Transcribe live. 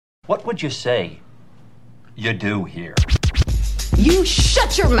What would you say you do here? You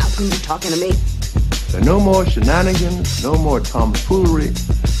shut your mouth when you're talking to me. There are no more shenanigans, no more tomfoolery,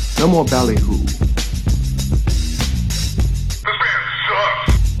 no more ballyhoo. This man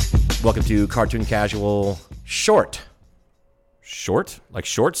sucks. Welcome to Cartoon Casual Short. Short? Like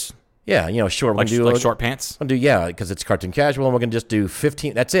shorts? Yeah, short. Like short pants? Because it's Cartoon Casual, and we're going to just do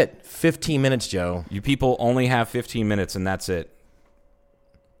 15. That's it. 15 minutes, Joe. You people only have 15 minutes, and that's it.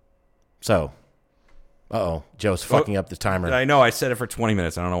 So, Joe's fucking up the timer. I know. I set it for 20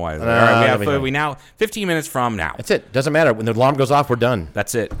 minutes. I don't know why. All right, we now 15 minutes from now. That's it. Doesn't matter. When the alarm goes off, we're done.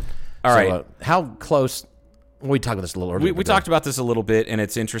 That's it. All right. How close? We talked about this a little earlier. We talked about this a little bit, and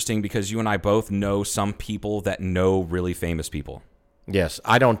it's interesting because you and I both know some people that know really famous people. Yes,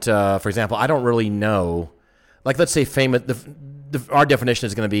 I don't. For example, I don't really know. Like, let's say famous. Our definition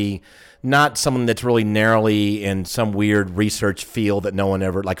is going to be not someone that's really narrowly in some weird research field that no one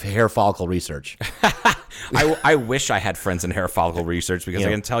ever, like hair follicle research. I wish I had friends in hair follicle research because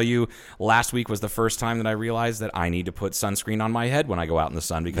I can tell you, last week was the first time that I realized that I need to put sunscreen on my head when I go out in the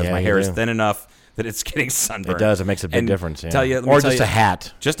sun because my hair is thin enough that it's getting sunburned. It does. It makes a big difference. Yeah. Or just a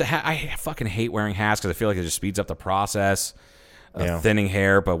hat. Just a hat. I fucking hate wearing hats because I feel like it just speeds up the process of thinning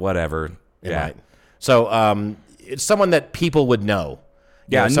hair, but whatever. Right. So it's someone that people would know.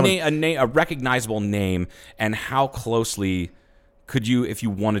 Yeah, a recognizable name, and how closely could you, if you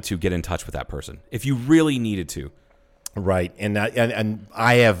wanted to, get in touch with that person? If you really needed to. Right. And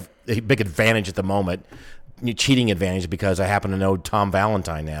I have a big advantage at the moment, cheating advantage, because I happen to know Tom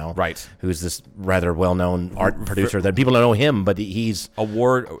Valentine now. Right. Who's this rather well-known art producer that people don't know him, but he's...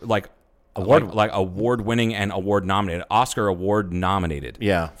 award-winning and award-nominated. Oscar award-nominated.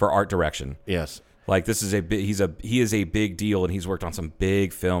 Yeah. For art direction. Yes. Like, this is he is a big deal, and he's worked on some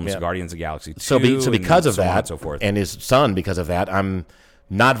big films, Guardians of the Galaxy 2, so because of that, and so forth. And his son, because of that, I'm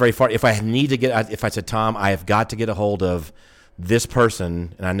not very far. If I said, Tom, I have got to get a hold of this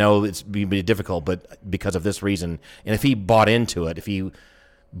person, and I know it's be difficult, but because of this reason, and if he bought into it, if he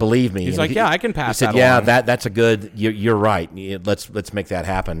believed me, he's like, I can pass. He said, that that's a good. You're right. Let's make that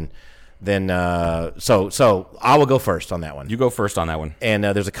happen. Then so I will go first on that one. You go first on that one. And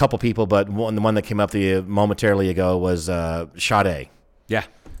there's a couple people, but the one that came up momentarily ago was Sade. Yeah,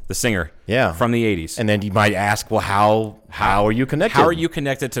 the singer. Yeah, from the 80s. And then you might ask, well, how are you connected? How are you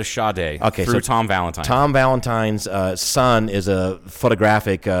connected to Sade? Okay, through Tom Valentine. Tom Valentine's son is a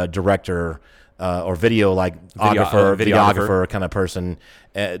photographic director or videographer kind of person,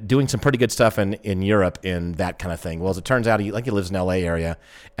 doing some pretty good stuff in Europe in that kind of thing. Well, as it turns out, he lives in the L.A. area,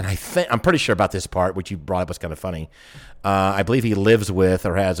 and I'm pretty sure about this part, which you brought up was kind of funny. I believe he lives with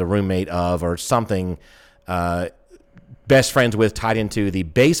or has a roommate of or something, best friends with, tied into the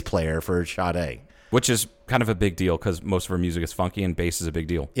bass player for Sade. Which is kind of a big deal because most of her music is funky and bass is a big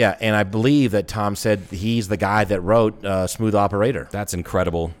deal. Yeah, and I believe that Tom said he's the guy that wrote Smooth Operator. That's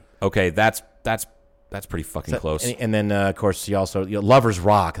incredible. Okay, that's pretty fucking close. And then, of course, he also Lovers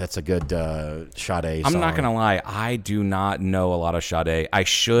Rock. That's a good Sade song. I'm not gonna lie, I do not know a lot of Sade. I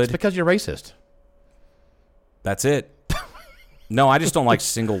should. It's because you're racist. That's it. No, I just don't like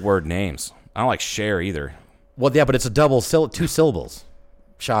single word names. I don't like Cher either. Well, yeah, but it's a two syllables.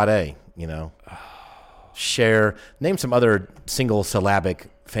 Sade, Cher. Name some other single syllabic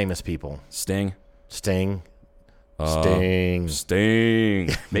famous people. Sting. Sting.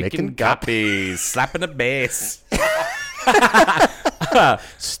 Making copies. Slapping the bass.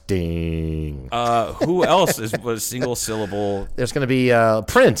 Sting. Who else was single syllable? There's going to be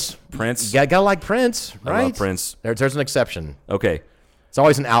Prince. Prince? You gotta like Prince, right? I love Prince. There's an exception. Okay. It's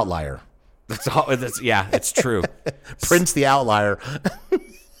always an outlier. It's true. Prince the outlier.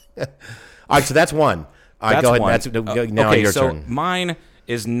 All right, so that's one. All right, go ahead. Now your turn. Mine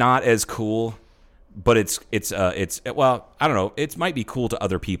is not as cool, but it's well, I don't know. It might be cool to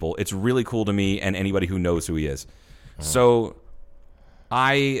other people. It's really cool to me and anybody who knows who he is. So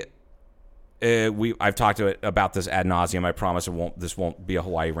I've talked about this ad nauseum. I promise this won't be a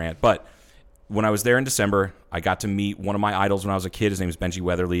Hawaii rant. But when I was there in December, I got to meet one of my idols when I was a kid. His name is Benji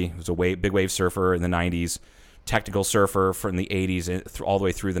Weatherly. He was a big wave surfer in the 90s, technical surfer from the 80s all the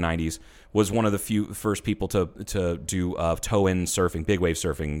way through the 90s. Was one of the first people to do tow-in surfing, big wave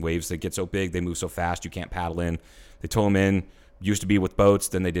surfing, waves that get so big, they move so fast you can't paddle in. They tow them in. Used to be with boats,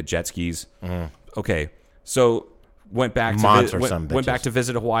 then they did jet skis. Okay, so went back to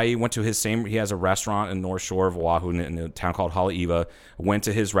visit Hawaii. Went to he has a restaurant in North Shore of Oahu in a town called Haleiwa. Went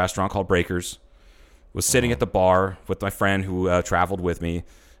to his restaurant called Breakers. Was sitting at the bar with my friend who traveled with me,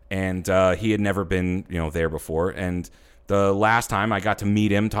 and he had never been there before. And The last time I got to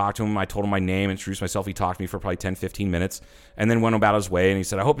meet him, talk to him, I told him my name, introduced myself. He talked to me for probably 10, 15 minutes and then went about his way. And he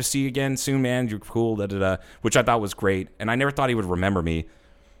said, I hope to see you again soon, man. You're cool, which I thought was great. And I never thought he would remember me.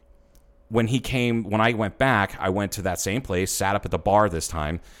 When I went back, I went to that same place, sat up at the bar this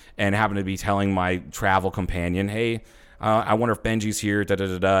time, and happened to be telling my travel companion, hey, I wonder if Benji's here,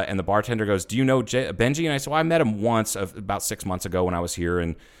 And the bartender goes, do you know Benji? And I said, well, I met him once about 6 months ago when I was here,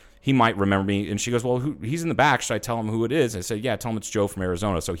 and he might remember me. And she goes, well, he's in the back. Should I tell him who it is? I said, yeah, tell him it's Joe from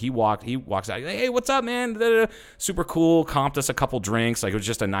Arizona. So he walks out. He's like, hey, what's up, man? Super cool. Comped us a couple drinks. Like, it was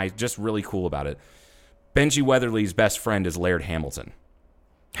just really cool about it. Benji Weatherly's best friend is Laird Hamilton.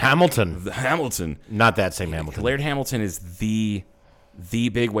 Hamilton. Not that same Hamilton. Laird Hamilton is the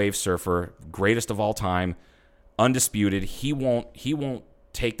big wave surfer, greatest of all time, undisputed. He won't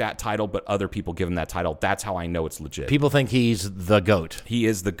take that title, but other people give him that title. That's how I know it's legit. People think he's the GOAT. He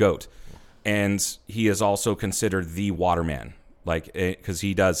is the GOAT. And he is also considered the waterman, like,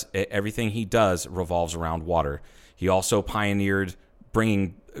 because everything he does revolves around water. He also pioneered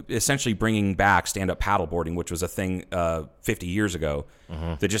essentially bringing back stand-up paddleboarding, which was a thing 50 years ago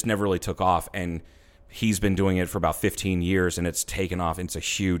that just never really took off. And he's been doing it for about 15 years, and it's taken off. It's a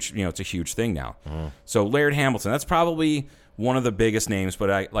huge thing now. So Laird Hamilton, that's probably one of the biggest names.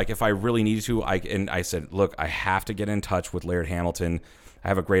 But if I really needed to, I said, look, I have to get in touch with Laird Hamilton. I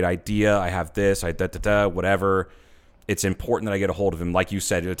have a great idea. I have this. Whatever. It's important that I get a hold of him. Like you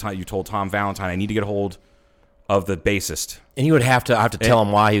said, you told Tom Valentine, I need to get a hold of the bassist. And you would have to to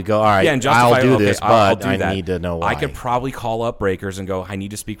him why he'd go, all right, and justify, I'll do this, but I'll do that. I need to know why. I could probably call up Breakers and go, I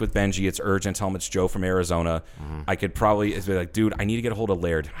need to speak with Benji. It's urgent. Tell him it's Joe from Arizona. I could probably be like, dude, I need to get a hold of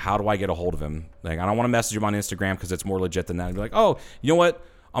Laird. How do I get a hold of him? Like, I don't want to message him on Instagram because it's more legit than that. I'd be like, oh, you know what?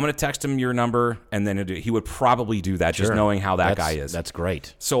 I'm going to text him your number, and then he would probably do that, just knowing how that guy is. That's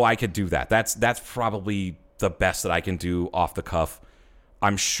great. So I could do that. That's probably the best that I can do off the cuff.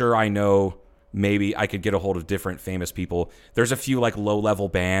 I'm sure I know. Maybe I could get a hold of different famous people. There's a few like low-level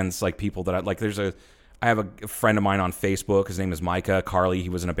bands, like people that I like. I have a friend of mine on Facebook. His name is Micah Carley. He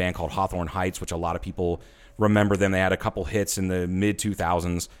was in a band called Hawthorne Heights, which a lot of people remember them. They had a couple hits in the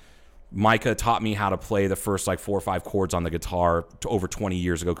mid-2000s. Micah taught me how to play the first like 4 or 5 chords on the guitar over 20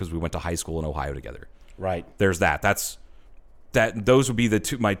 years ago because we went to high school in Ohio together. Right. There's that. Those would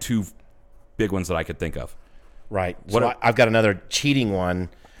be my two big ones that I could think of. Right. I've got another cheating one.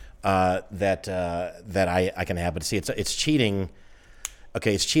 That I can have, but see, it's cheating.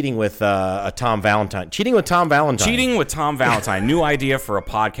 Okay, it's cheating with Tom Valentine. Cheating with Tom Valentine. New idea for a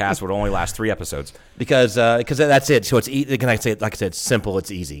podcast would only last 3 episodes because that's it. So it's can I say it, like I said, it's simple, it's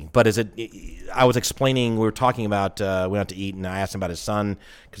easy. But I was explaining. We were talking about we went out to eat, and I asked him about his son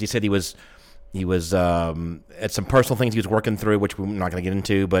because he said he was at some personal things he was working through, which we're not going to get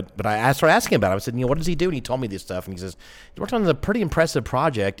into. But I started asking about it. I said, what does he do? And he told me this stuff. And he says he worked on a pretty impressive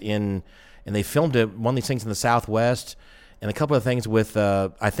project and they filmed it. One of these things in the Southwest, and a couple of things with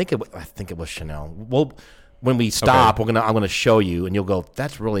I think it was Chanel. Well, when we stop, I'm gonna show you, and you'll go,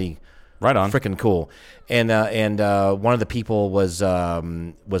 that's really right on, freaking cool. And one of the people was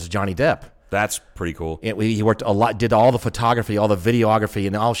Johnny Depp. That's pretty cool. He worked a lot, did all the photography, all the videography,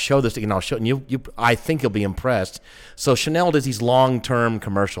 and I'll show this, and I'll show you. I think you'll be impressed. So Chanel does these long-term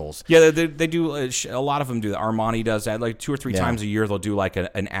commercials. Yeah, they do. A lot of them do that. Armani does that. Like 2 or 3 times a year, they'll do like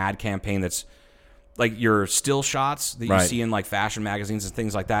an ad campaign that's like your still shots that you see in like fashion magazines and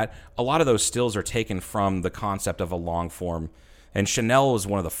things like that. A lot of those stills are taken from the concept of a long form. And Chanel was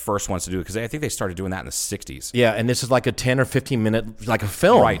one of the first ones to do it because I think they started doing that in the 60s. Yeah, and this is like a 10 or 15 minute, like a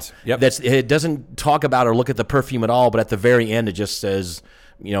film. Right. Yep. It doesn't talk about or look at the perfume at all, but at the very end it just says,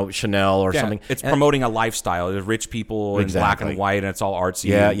 Chanel or something. It's promoting a lifestyle. There's rich people in black and white, and it's all artsy.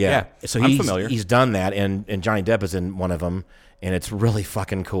 Yeah. So I'm familiar. He's done that, and Johnny Depp is in one of them, and it's really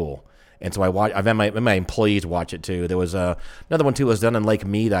fucking cool. And so I've had my employees watch it too. There was another one too. It was done in Lake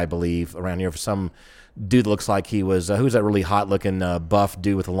Mead, I believe, around here for some dude that looks like he was who's that really hot looking buff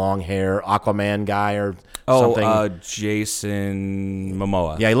dude with long hair, Aquaman guy or something. Jason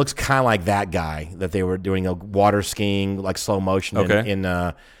Momoa. Yeah, he looks kind of like that guy that they were doing a water skiing like slow motion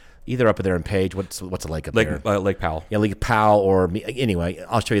in either up there in Page. What's the lake up there? Lake Powell. Yeah, Lake Powell anyway.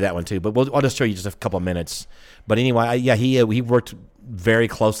 I'll show you that one too. But I'll just show you just a couple of minutes. But anyway, he worked very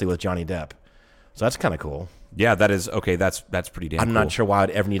closely with Johnny Depp, so that's kind of cool. Yeah, that is okay. That's pretty damn. I'm not sure why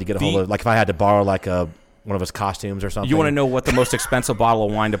I'd ever need to get a hold of. Like if I had to borrow like one of his costumes or something. You want to know what the most expensive bottle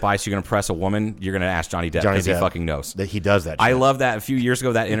of wine to buy so you're going to impress a woman? You're going to ask Johnny Depp because he fucking knows. That he does that. I love that. A few years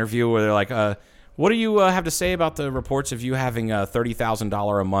ago, that interview where they're like, "What do you have to say about the reports of you having a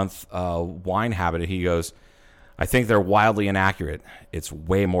 $30,000 a month wine habit?" And he goes, "I think they're wildly inaccurate. It's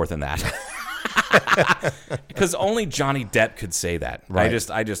way more than that." Because only Johnny Depp could say that. Right.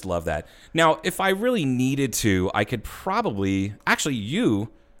 I just love that. Now, if I really needed to, I could probably actually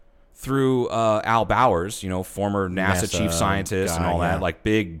through Al Bowers, former NASA chief scientist and all that, like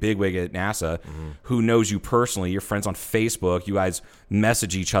big wig at NASA, who knows you personally. You're friends on Facebook. You guys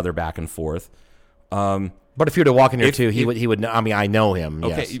message each other back and forth. But if you were to walk in here too, he would know. I mean, I know him.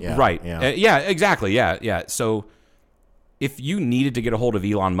 Okay, yes, yeah, right. Yeah. Yeah, exactly. Yeah. So if you needed to get a hold of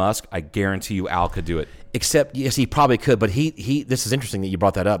Elon Musk, I guarantee you Al could do it. Except, yes, he probably could. But he. This is interesting that you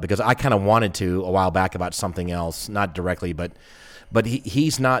brought that up because I kind of wanted to a while back about something else, not directly, but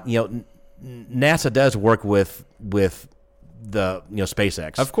he's not. NASA does work with the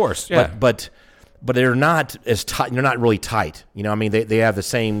SpaceX, Of course, yeah. But they're not as tight. They're not really tight. I mean, they have the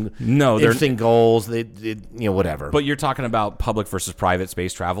same they're interesting goals. They whatever. But you're talking about public versus private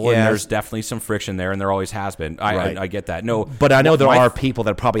space travel, Yeah. and there's definitely some friction there, and there always has been. I get that. No, but I know there are people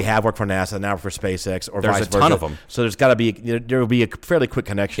that probably have worked for NASA and now for SpaceX, or There's vice a ton versa. of them. So there's got to be there will be a fairly quick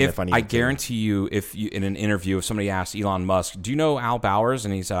connection if I need. I guarantee you, if you in an interview, if somebody asked Elon Musk, "Do you know Al Bowers?"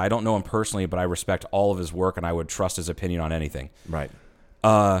 and he said, "I don't know him personally, but I respect all of his work, and I would trust his opinion on anything." Right.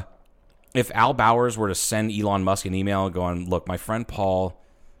 If Al Bowers were to send Elon Musk an email going, look, my friend Paul,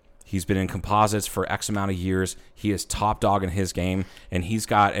 he's been in composites for X amount of years. He is top dog in his game, and he's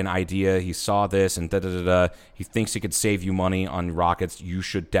got an idea. He saw this, and da-da-da-da. He thinks he could save you money on rockets. You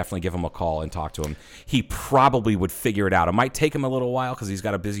should definitely give him a call and talk to him. He probably would figure it out. It might take him a little while because he's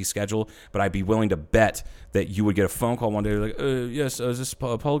got a busy schedule, but I'd be willing to bet that you would get a phone call one day like, yes, is this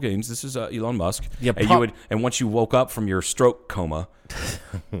Paul Gaines? This is Elon Musk. Yeah, and once you woke up from your stroke coma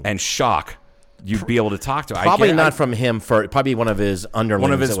and shock, you'd be able to talk to him. Probably not from him first. Probably one of his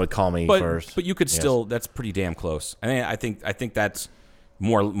underlings that would call me first. But you could still. That's pretty damn close. I mean, I think that's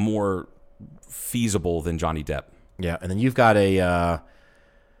more feasible than Johnny Depp. Yeah, and then you've got of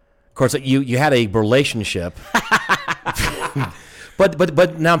course, you had a relationship. But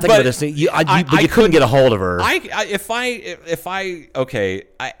now I'm thinking about this. You couldn't get a hold of her.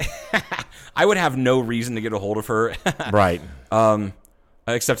 I would have no reason to get a hold of her. Right.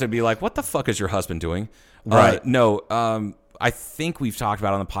 Except to be like, what the fuck is your husband doing? Right. I think we've talked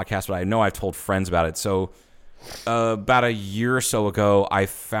about it on the podcast, but I know I've told friends about it. So about a year or so ago, I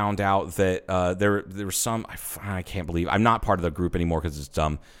found out that there was some, I can't believe, I'm not part of the group anymore because it's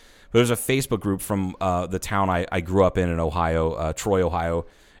dumb. But there's a Facebook group from the town I grew up in Ohio, Troy, Ohio.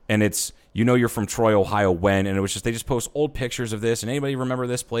 And it's, you're from Troy, Ohio when, and it was just, they just post old pictures of this, and anybody remember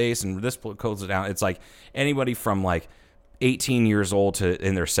this place, and this goes down. It's like anybody from like 18 years old to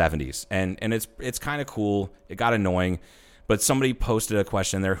in their 70s. And it's kind of cool. It got annoying. But somebody posted a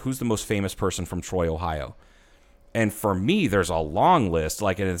question there, who's the most famous person from Troy, Ohio? And for me, there's a long list,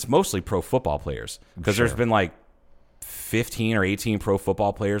 and it's mostly pro football players. Because there's been like 15 or 18 pro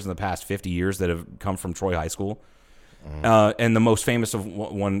football players in the past 50 years that have come from Troy High School. And the most famous of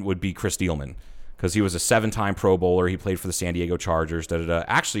one would be Chris Steelman, because he was a 7-time Pro Bowler. He played for the San Diego Chargers.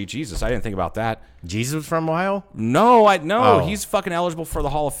 Actually, Jesus, I didn't think about that. Jesus was from Ohio? No, he's fucking eligible for the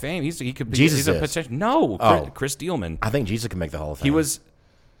Hall of Fame. He could be. Jesus he's a is. potential. No, Chris Steelman. I think Jesus can make the Hall of Fame. He was.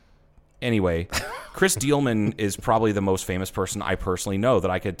 Anyway, Chris Steelman is probably the most famous person I personally know that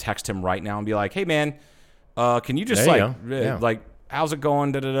I could text him right now and be like, "Hey, man, can you just like how's it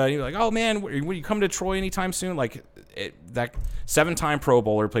going?" You're like, "Oh man, will you come to Troy anytime soon?" That 7-time Pro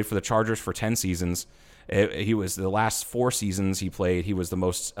Bowler, played for the Chargers for 10 seasons. He was the last 4 seasons he played. He was the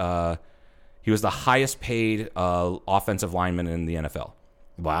most. He was the highest paid offensive lineman in the NFL.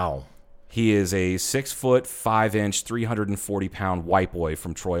 Wow. He is a 6 foot 5 inch, 340-pound white boy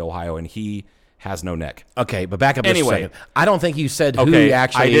from Troy, Ohio, and he has no neck. Okay, but back up Anyway. just a second. I don't think you said who he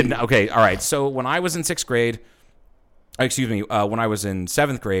actually. I didn't. Okay, all right. So when I was in 6th grade, when I was in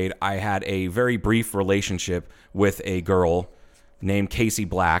 7th grade, I had a very brief relationship with a girl named Casey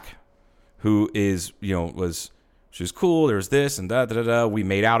Black, who is, she was cool. There was this and da. We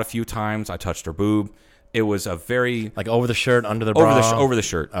made out a few times. I touched her boob. It was a very like over the shirt, under the bra, over the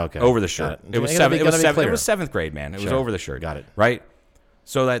shirt. Okay, over the shirt. It was 7th. It was 7th grade, man. It was over the shirt. Got it. Right.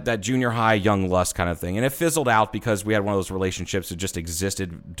 So that junior high young lust kind of thing, and it fizzled out because we had one of those relationships that just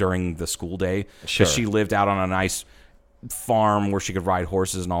existed during the school day. Sure. She lived out on a nice farm where she could ride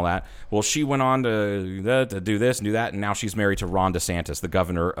horses and all that. Well, she went on to do this and do that, and now she's married to Ron DeSantis, the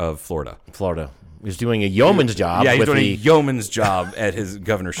governor of Florida. He's doing a yeoman's job. Yeah, he's doing a yeoman's job at his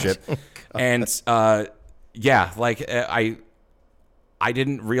governorship. And I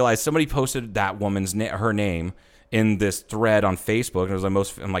didn't realize somebody posted that woman's her name in this thread on Facebook, and it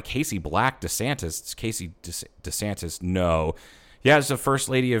was I'm like, Casey Black DeSantis. It's Casey DeSantis. No. Yeah, it's the first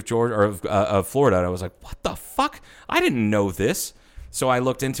lady of Georgia or of Florida. And I was like, what the fuck? I didn't know this. So I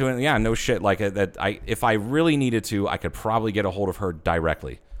looked into it, and yeah, no shit. Like if I really needed to, I could probably get a hold of her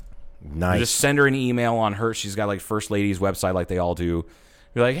directly. Nice. Just send her an email on her. She's got like First Lady's website, like they all do.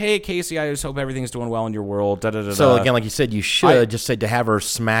 You're like, hey, Casey, I just hope everything's doing well in your world. Da, da, da, So da. again, like you said, you should just say to have her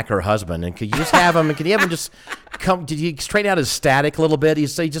smack her husband, and could you just have him? And could you have him just come? Did you straighten out his static a little bit?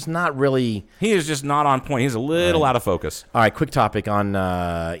 He's just not really. He is just not on point. He's a little out of focus. All right, quick topic on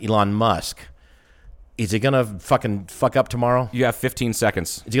Elon Musk. Is he gonna fucking fuck up tomorrow? You have 15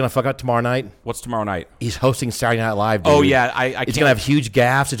 seconds. Is he gonna fuck up tomorrow night? What's tomorrow night? He's hosting Saturday Night Live. Dude. Oh yeah, I Is can't. he gonna have huge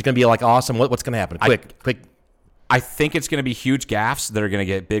gaffes? Is it gonna be like awesome? What's gonna happen? Quick. I think it's going to be huge gaffes that are going to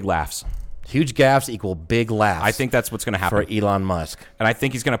get big laughs. Huge gaffes equal big laughs. I think that's what's going to happen for Elon Musk. And I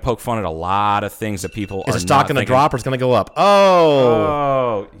think he's going to poke fun at a lot of things that people Is are the stock not going to thinking. drop or is it going to go up?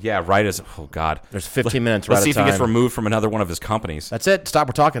 Oh, yeah, right as oh god. There's 15 minutes. Let's right see at if he gets time. removed from another one of his companies. That's it. Stop.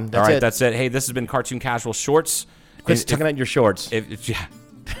 We're talking. That's All right, it. that's it. Hey, this has been Cartoon Casual Shorts. Quit tucking at your shorts. Yeah.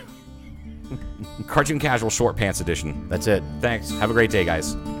 Cartoon Casual Short Pants Edition. That's it. Thanks. Have a great day,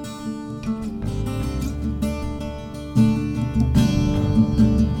 guys.